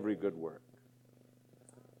for every good work.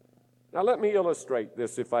 Now let me illustrate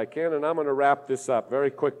this if I can, and I'm going to wrap this up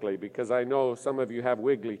very quickly because I know some of you have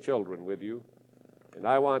wiggly children with you, and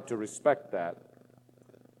I want to respect that.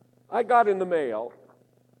 I got in the mail.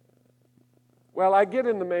 Well, I get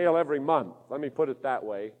in the mail every month. Let me put it that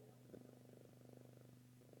way.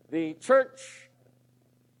 The church,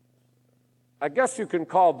 I guess you can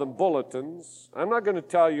call them bulletins. I'm not going to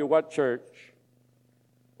tell you what church,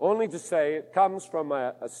 only to say it comes from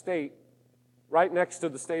a state right next to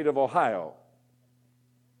the state of Ohio.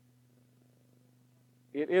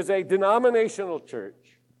 It is a denominational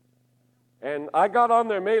church, and I got on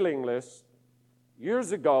their mailing list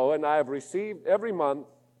years ago, and I have received every month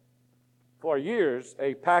for years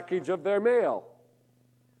a package of their mail.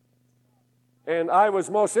 And I was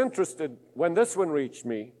most interested when this one reached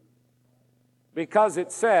me because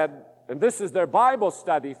it said, and this is their Bible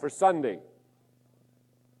study for Sunday,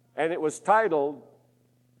 and it was titled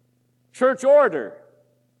Church Order.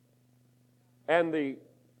 And the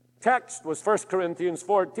text was 1 Corinthians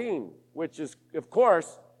 14, which is, of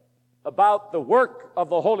course, about the work of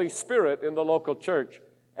the Holy Spirit in the local church,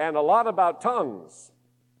 and a lot about tongues.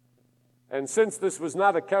 And since this was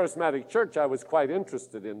not a charismatic church, I was quite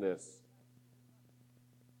interested in this.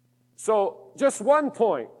 So, just one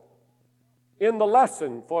point in the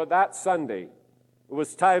lesson for that Sunday. It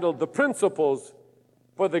was titled, The Principles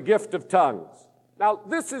for the Gift of Tongues. Now,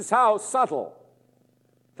 this is how subtle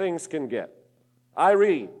things can get. I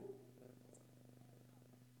read,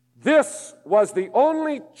 this was the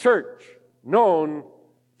only church known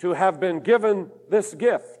to have been given this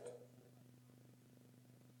gift.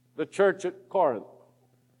 The church at Corinth.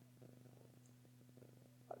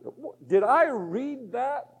 Did I read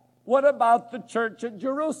that? What about the church at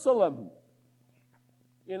Jerusalem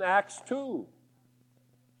in Acts 2?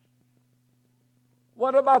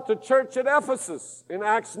 What about the church at Ephesus in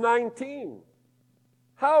Acts 19?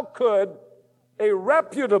 How could a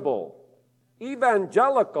reputable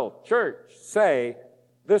evangelical church say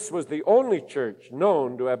this was the only church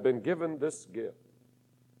known to have been given this gift?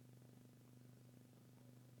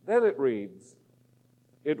 Then it reads,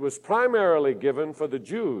 it was primarily given for the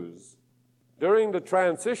Jews during the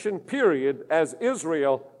transition period as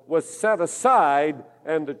Israel was set aside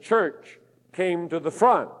and the church came to the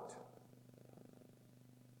front.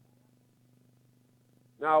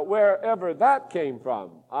 Now, wherever that came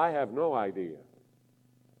from, I have no idea.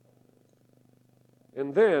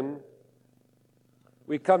 And then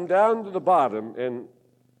we come down to the bottom, and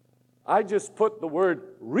I just put the word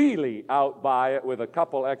really out by it with a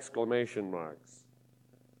couple exclamation marks.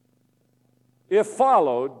 If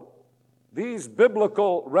followed, these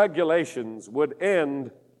biblical regulations would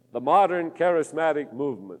end the modern charismatic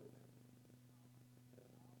movement.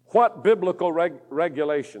 What biblical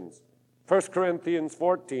regulations? 1 Corinthians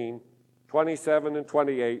 14, 27 and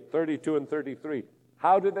 28, 32 and 33.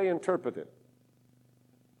 How do they interpret it?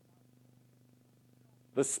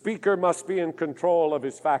 The speaker must be in control of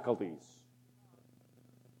his faculties.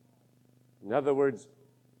 In other words,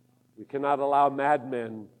 we cannot allow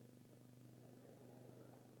madmen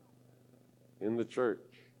in the church.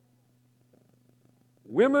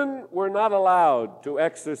 Women were not allowed to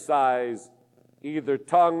exercise either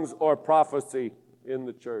tongues or prophecy in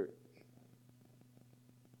the church.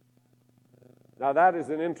 Now that is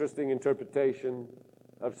an interesting interpretation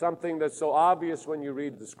of something that's so obvious when you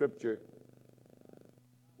read the Scripture.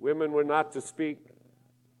 Women were not to speak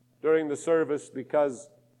during the service because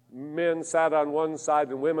men sat on one side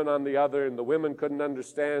and women on the other, and the women couldn't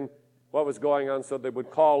understand what was going on, so they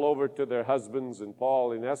would call over to their husbands, and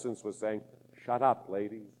Paul, in essence, was saying, shut up,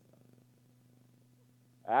 ladies.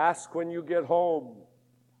 Ask when you get home.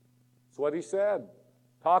 That's what he said.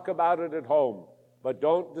 Talk about it at home, but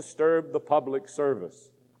don't disturb the public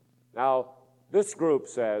service. Now, this group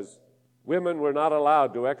says women were not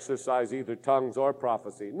allowed to exercise either tongues or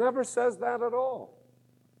prophecy. It never says that at all.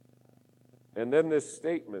 And then this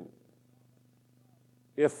statement,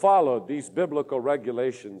 if followed, these biblical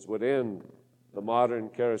regulations would end the modern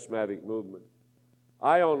charismatic movement.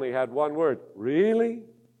 I only had one word, really?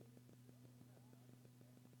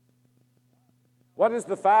 What is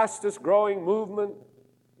the fastest growing movement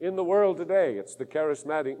in the world today? It's the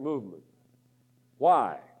charismatic movement.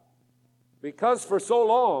 Why? Because for so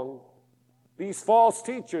long, these false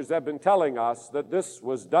teachers have been telling us that this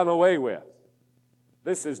was done away with.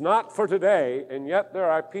 This is not for today, and yet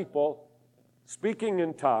there are people speaking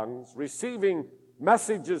in tongues, receiving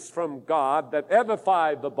messages from God that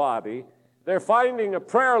edify the body. They're finding a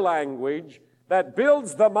prayer language that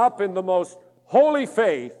builds them up in the most holy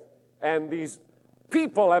faith, and these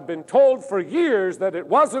people have been told for years that it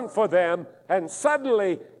wasn't for them, and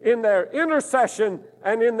suddenly in their intercession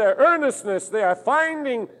and in their earnestness, they are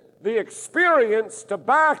finding the experience to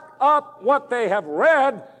back up what they have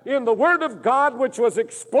read in the Word of God, which was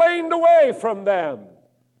explained away from them.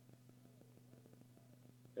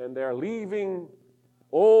 And they're leaving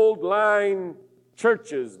old line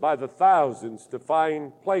churches by the thousands to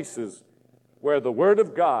find places where the Word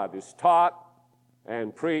of God is taught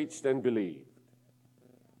and preached and believed.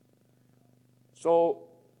 So,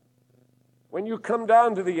 when you come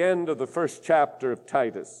down to the end of the first chapter of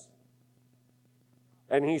Titus,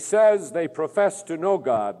 and he says they profess to know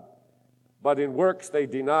God, but in works they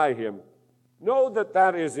deny Him, know that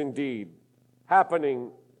that is indeed happening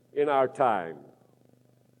in our time.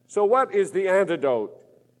 So what is the antidote?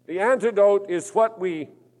 The antidote is what we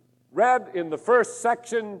read in the first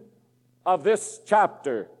section of this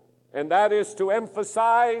chapter, and that is to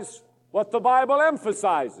emphasize what the Bible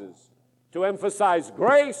emphasizes. To emphasize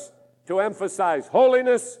grace, to emphasize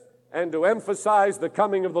holiness, and to emphasize the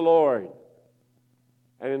coming of the Lord.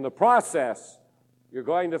 And in the process, you're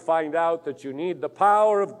going to find out that you need the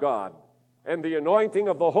power of God and the anointing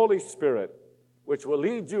of the Holy Spirit, which will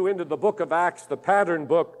lead you into the book of Acts, the pattern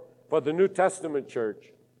book for the New Testament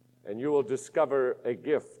church, and you will discover a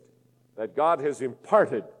gift that God has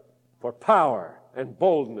imparted for power and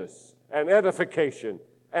boldness and edification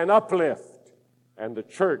and uplift, and the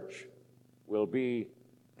church will be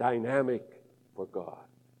dynamic for God.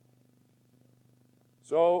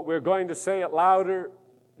 So we're going to say it louder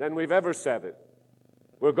than we've ever said it.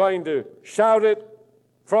 We're going to shout it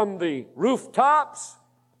from the rooftops,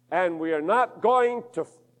 and we are not going to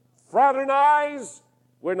fraternize.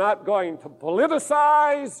 We're not going to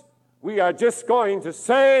politicize. We are just going to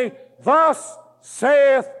say, "Thus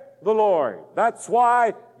saith the Lord." That's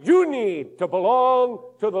why you need to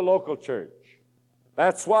belong to the local church.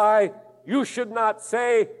 That's why you should not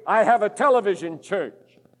say, "I have a television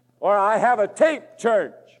church," or "I have a tape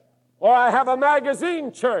church," or "I have a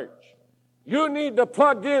magazine church." You need to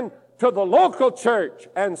plug in to the local church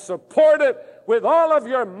and support it with all of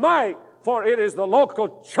your might, for it is the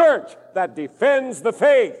local church that defends the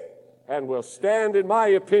faith and will stand, in my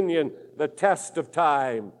opinion, the test of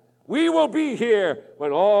time. We will be here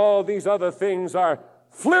when all these other things are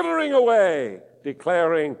flittering away,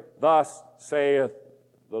 declaring, "Thus saith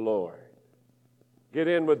the Lord." Get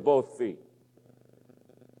in with both feet.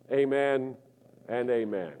 Amen and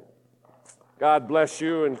amen. God bless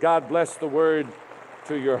you, and God bless the word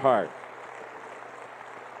to your heart.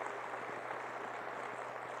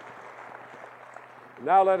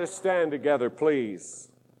 Now let us stand together,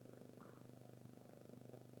 please.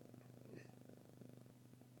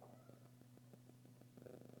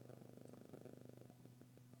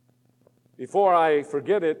 Before I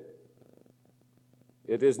forget it,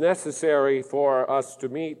 it is necessary for us to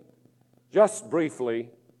meet just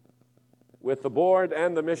briefly with the board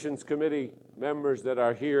and the missions committee members that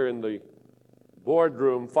are here in the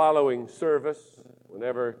boardroom following service.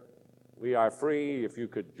 Whenever we are free, if you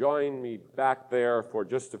could join me back there for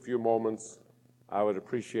just a few moments, I would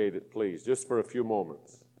appreciate it, please, just for a few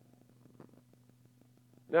moments.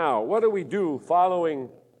 Now, what do we do following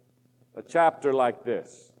a chapter like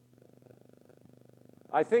this?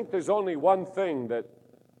 I think there's only one thing that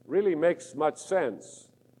really makes much sense,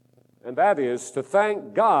 and that is to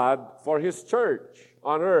thank God for His church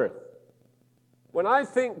on earth. When I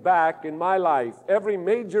think back in my life, every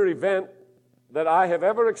major event that I have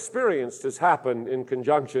ever experienced has happened in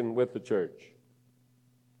conjunction with the church.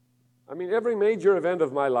 I mean, every major event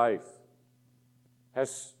of my life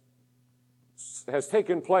has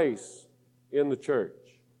taken place in the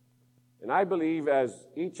church. And I believe as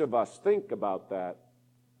each of us think about that,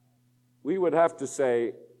 we would have to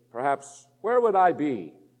say, perhaps, where would I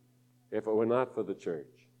be if it were not for the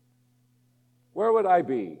church? Where would I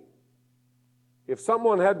be if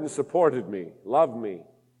someone hadn't supported me, loved me,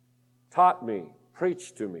 taught me,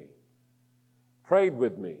 preached to me, prayed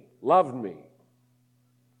with me, loved me?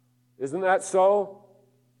 Isn't that so?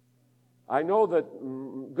 I know that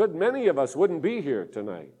a good many of us wouldn't be here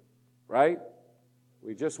tonight, right?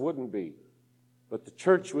 We just wouldn't be. But the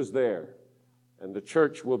church was there, and the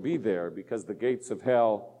church will be there because the gates of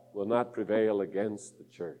hell will not prevail against the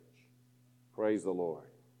church. Praise the Lord.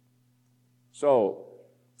 So,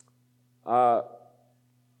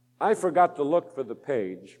 I forgot to look for the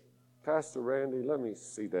page. Pastor Randy, let me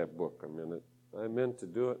see that book a minute. I meant to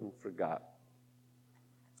do it and forgot.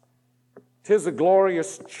 'Tis a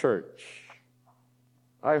Glorious Church.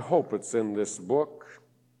 I hope it's in this book.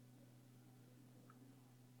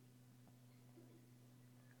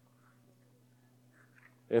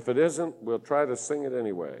 If it isn't, we'll try to sing it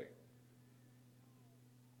anyway.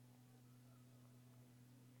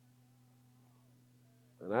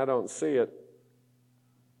 And I don't see it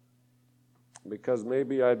because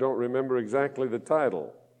maybe I don't remember exactly the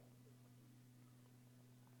title.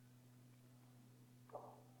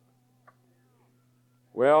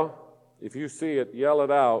 Well, if you see it, yell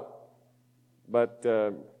it out, but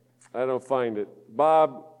I don't find it.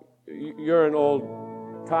 Bob, you're an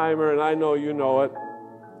old timer, and I know you know it.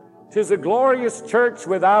 'Tis a glorious church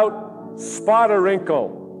without spot or wrinkle,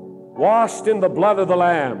 washed in the blood of the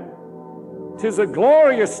Lamb. 'Tis a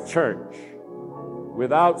glorious church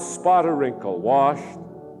without spot or wrinkle, washed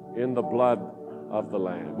in the blood of the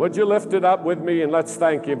Lamb. Would you lift it up with me and let's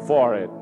thank Him for it?